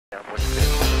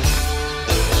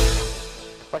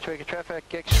Motueka traffic,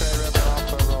 X-ray around the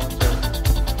Alpha, rolling through.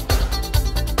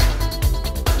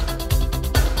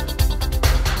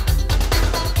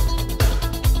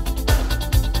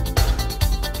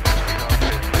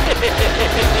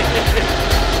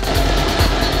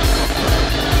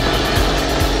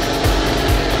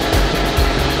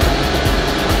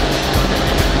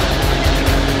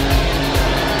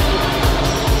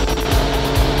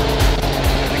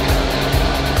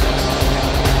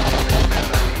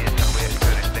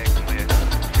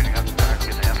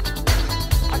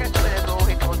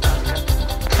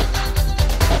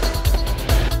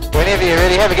 Whenever you're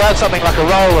ready, have a go at something like a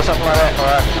roll or something like that.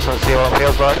 Alright, just want to see what it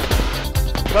feels like.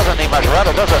 It doesn't need much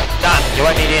rudder, does it? None. You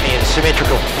won't need any. It's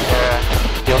symmetrical. Yeah.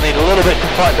 You'll need a little bit to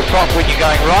fight the prop when you're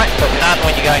going right, but none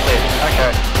when you're going left.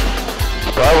 Okay.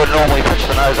 So I would normally pitch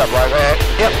the nose up like that.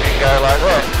 Yep. And go like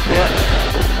that. Yeah.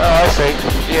 Oh, I see.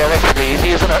 Yeah, that's pretty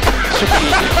easy, isn't it? Super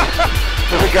easy.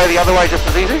 Does it go the other way just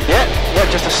as easy? Yeah. Yeah,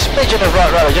 just a smidgen of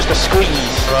right rudder, just a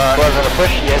squeeze. Right. Rather than a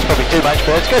push. Yeah, it's probably too much,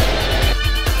 but it's good.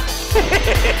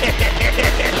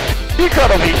 You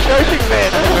gotta be joking, man.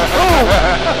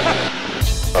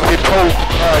 Oh, you pull.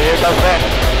 Oh yeah, it does that.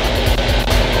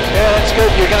 Yeah, that's good.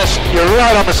 You're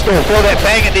right on the stall. Feel that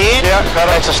bang at the end? Yeah,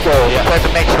 that's a stall. Yeah. That's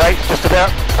the next rate, just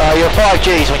about. You're 5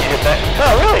 Gs when you hit that.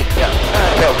 Oh really? Yeah.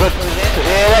 Felt good.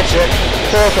 Yeah, that's it.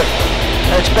 Perfect.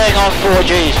 It's bang on 4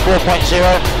 Gs,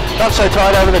 4.0. Not so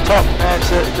tight over the top.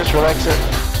 That's it. Just relax it.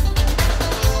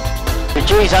 The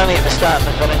G's only at the start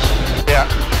and the finish. Yeah.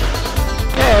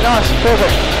 Yeah, nice,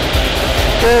 perfect.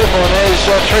 Beautiful, and there's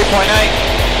 3.8.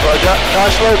 Roger,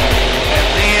 nice loop. And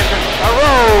then a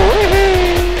roll.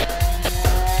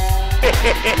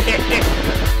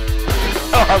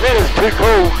 Oh, that is too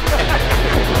cool.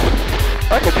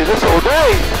 I could do this all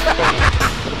day.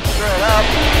 Straight up.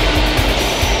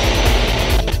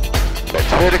 That's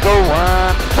vertical. 1,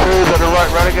 2, bit of right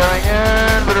rudder going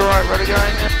in, bit of right rudder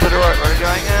going in, bit of right rudder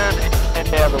going in, and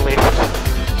down the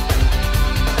left.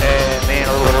 And then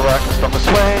a little bit of right from the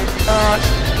swing, nice,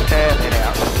 and then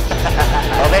out.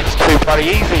 Oh, that's too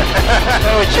bloody easy.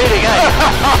 No, we're cheating, eh?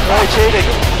 No, we're cheating.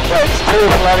 That's too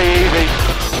bloody easy.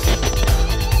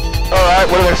 Alright,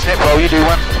 what about a snap roll? You do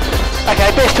one.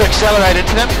 Okay, best to accelerate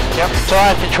into them. Yep.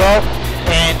 Tire control.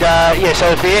 And yeah,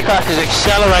 so if the aircraft is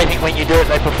accelerating when you do it,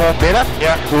 they perform better.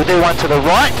 Yeah. We'll do one to the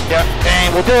right. Yeah. And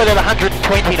we'll do it at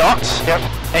 120 knots. Yep.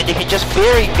 And you can just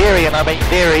very, and I mean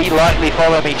very lightly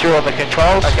follow me through on the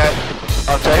controls. Okay.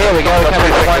 So here we go, we're coming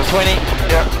to 120.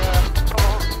 Yep.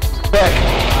 Back.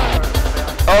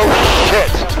 Oh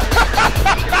shit.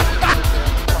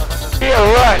 Yeah,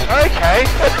 right, okay.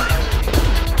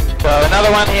 So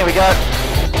another one, here we go.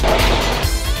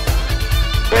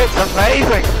 That's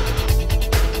amazing.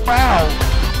 Wow.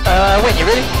 When you're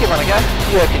ready, give one a go.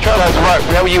 Yeah, control those right.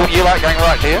 You like going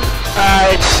right, do you?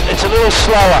 It's a little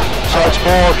slower, so it's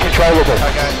more controllable.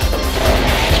 Okay.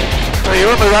 So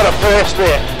you're on the rudder first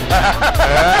there.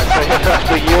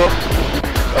 So you're...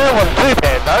 That wasn't too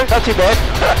bad though. Not too bad.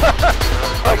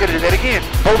 I'm going to do that again.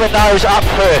 Pull the nose up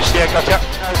first. Yeah, gotcha.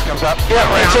 Nose comes up. Yeah,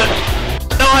 that's it.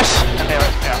 Nice. And there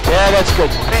it's out. Yeah, that's good.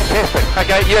 Fantastic.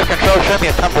 Okay, you have control. Show me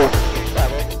a tumble.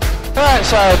 Alright,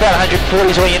 so about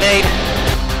 140 is all you need.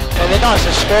 And then nice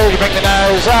and smooth, you bring the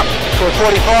nose up to a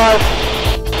 45.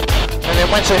 And then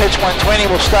once it hits 120,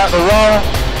 we'll start the roll.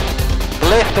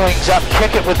 Left wings up,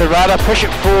 kick it with the rudder, push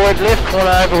it forward, left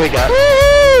corner, over we go.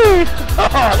 Woo!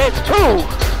 Oh, that's cool!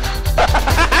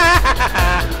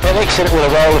 And exit it with a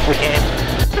roll if we can.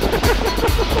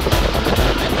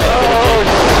 Oh,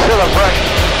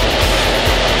 celebrate!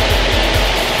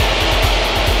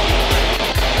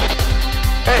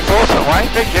 That's awesome, Wayne.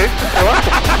 Thank you.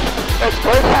 That's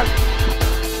perfect.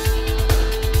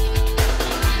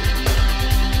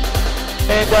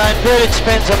 And inverted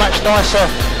spins are much nicer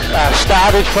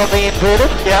started from the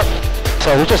inverted. Yep.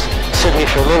 So we'll just sit here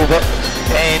for a little bit,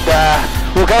 and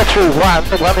we'll go through one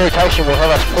rotation will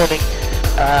have us pointing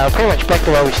pretty much back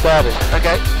to where we started.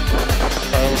 Okay.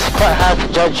 And it's quite hard to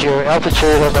judge your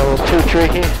altitude on the 2-3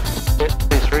 here. Yep,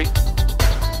 2-3.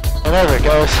 And over it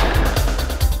goes.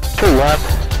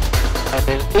 2-1. And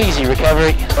then easy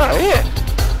recovery. Oh yeah.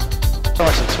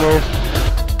 Nice and smooth.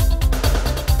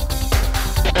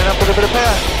 And up with a bit of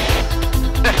power.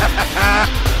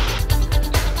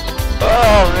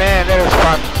 Oh man, that was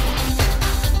fun.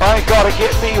 I gotta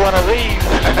get me one of these.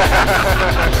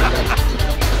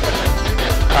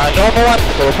 Normal one,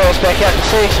 we'll pull us back out to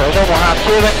sea, so normal half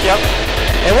turbine. Yep.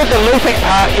 And with the looping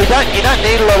part, you don't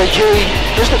need a lot of G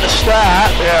just at the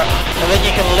start. Yeah. And then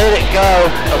you can let it go.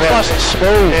 Nice and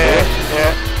smooth. Yeah.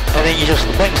 Yeah. And then you just,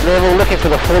 next level, looking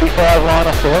for the 45 line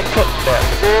off the wing tip.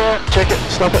 Yeah, check it,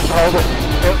 stop it, hold it.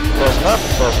 Yep, 1001,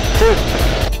 1002.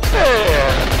 Yeah,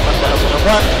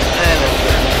 1001, and then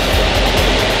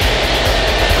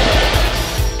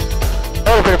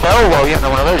a little bit of barrel roll, you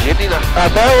haven't done one of those yet either.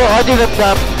 Barrel roll, I do them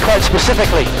quite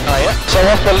specifically. Oh yeah? So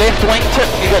off the left wing tip,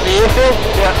 you got the airfield.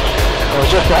 Yeah. I was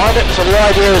just behind it, so the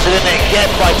idea is that in that gap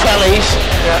by tallies,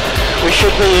 we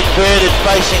should be inverted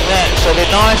facing that. So they're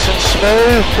nice and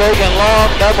smooth, big and long,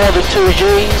 no more than 2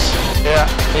 Gs. Yeah.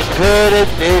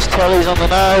 Inverted, there's tallies on the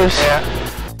nose. Yeah.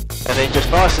 And then just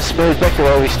nice and smooth back to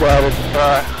where we started.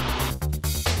 Right.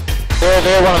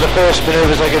 They're one of the first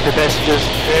manoeuvres I give to passengers,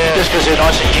 just because they're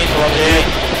nice and gentle on the end.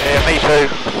 Yeah, me too.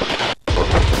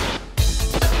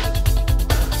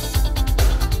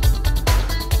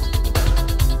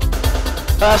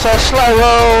 So slow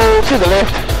roll to the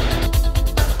left.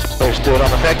 Let's do it on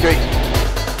the factory.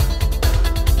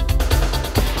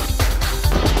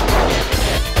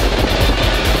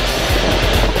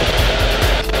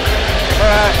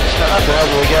 Alright, so up and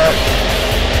over we go.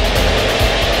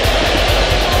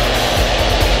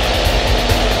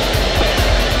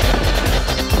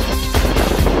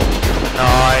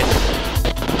 Nice.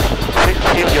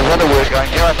 Keep your rudder work going,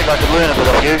 Joe. I think I could learn a bit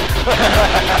of you.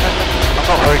 I'm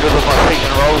not very good with my feet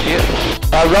and rolls yet.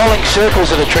 Rolling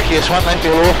circles are the trickiest one, they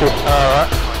feel awful. Alright.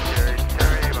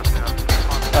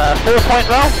 4-point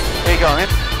roll? There you go, man.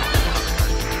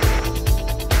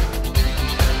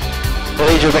 The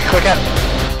leads are a bit quicker.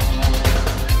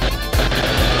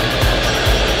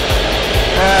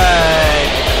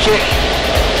 Check.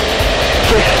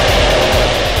 Check.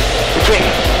 Check.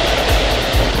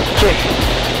 Check.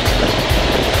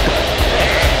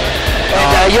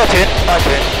 And your turn. My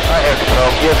turn. I have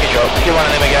control. You have control. Give one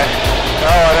of them a go. Oh,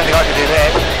 I don't think I can do that.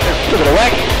 Give it a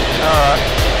whack. Alright.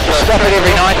 Just stop it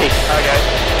every 90. Okay.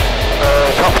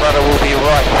 Top rudder will be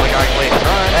right if we're going left.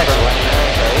 Right. Excellent.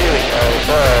 Okay, here we go.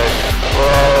 So,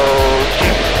 roll,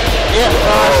 check. Yeah,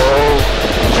 nice. Roll,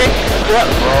 check. Yep.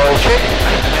 Roll, check.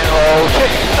 And roll, check.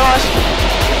 Nice.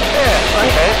 Yeah,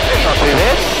 okay. That's not too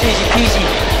bad. Easy peasy.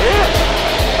 Yeah.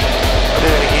 I'll do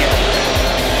it again.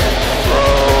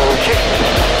 Roll, check.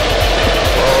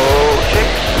 Roll, check.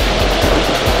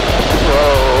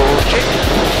 Roll, check.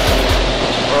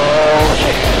 Roll,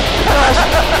 check. Nice.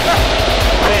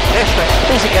 Fantastic.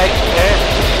 Easy gate. Yeah.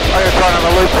 I was trying on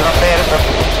the loop and I'm bad at them.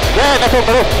 Yeah, no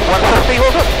problem at all. 150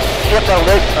 was it? Yep, that'll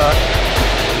do. Alright.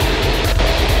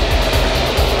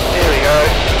 There we go.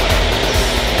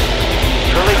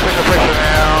 Releasing the pressure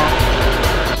now.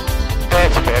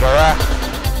 That's better,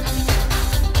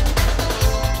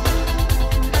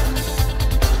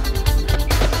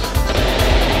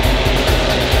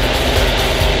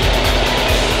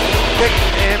 Kick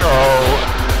and roll.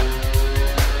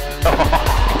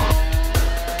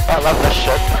 I love this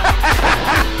shit.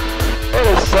 It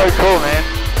is so cool, man.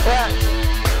 Yeah.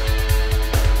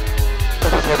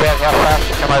 This is about how fast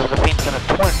you come over the fence in a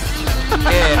twin.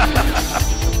 Yeah.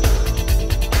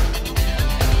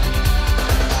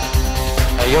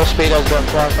 Your speedo's going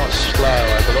 5 knots slow,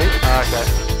 I believe. Okay.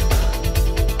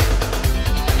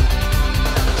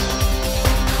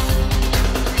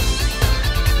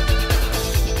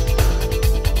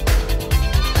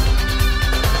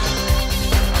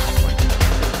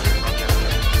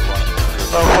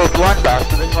 Well, for a blind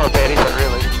bastard, it's not a bad effort,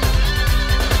 really.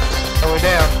 Oh, we're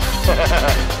down.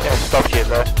 Yeah, stop yet,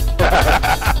 though.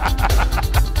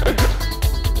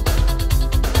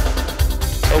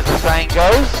 As the saying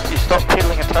goes, you stop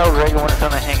pedaling a tail dragger when it's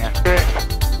on a hanger. Correct.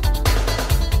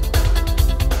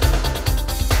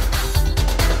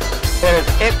 That is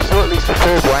absolutely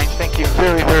superb, Wayne. Thank you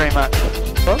very, very much.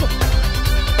 Oh.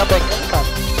 Come back in, come.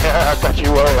 Yeah, don't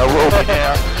you worry, I will be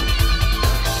now.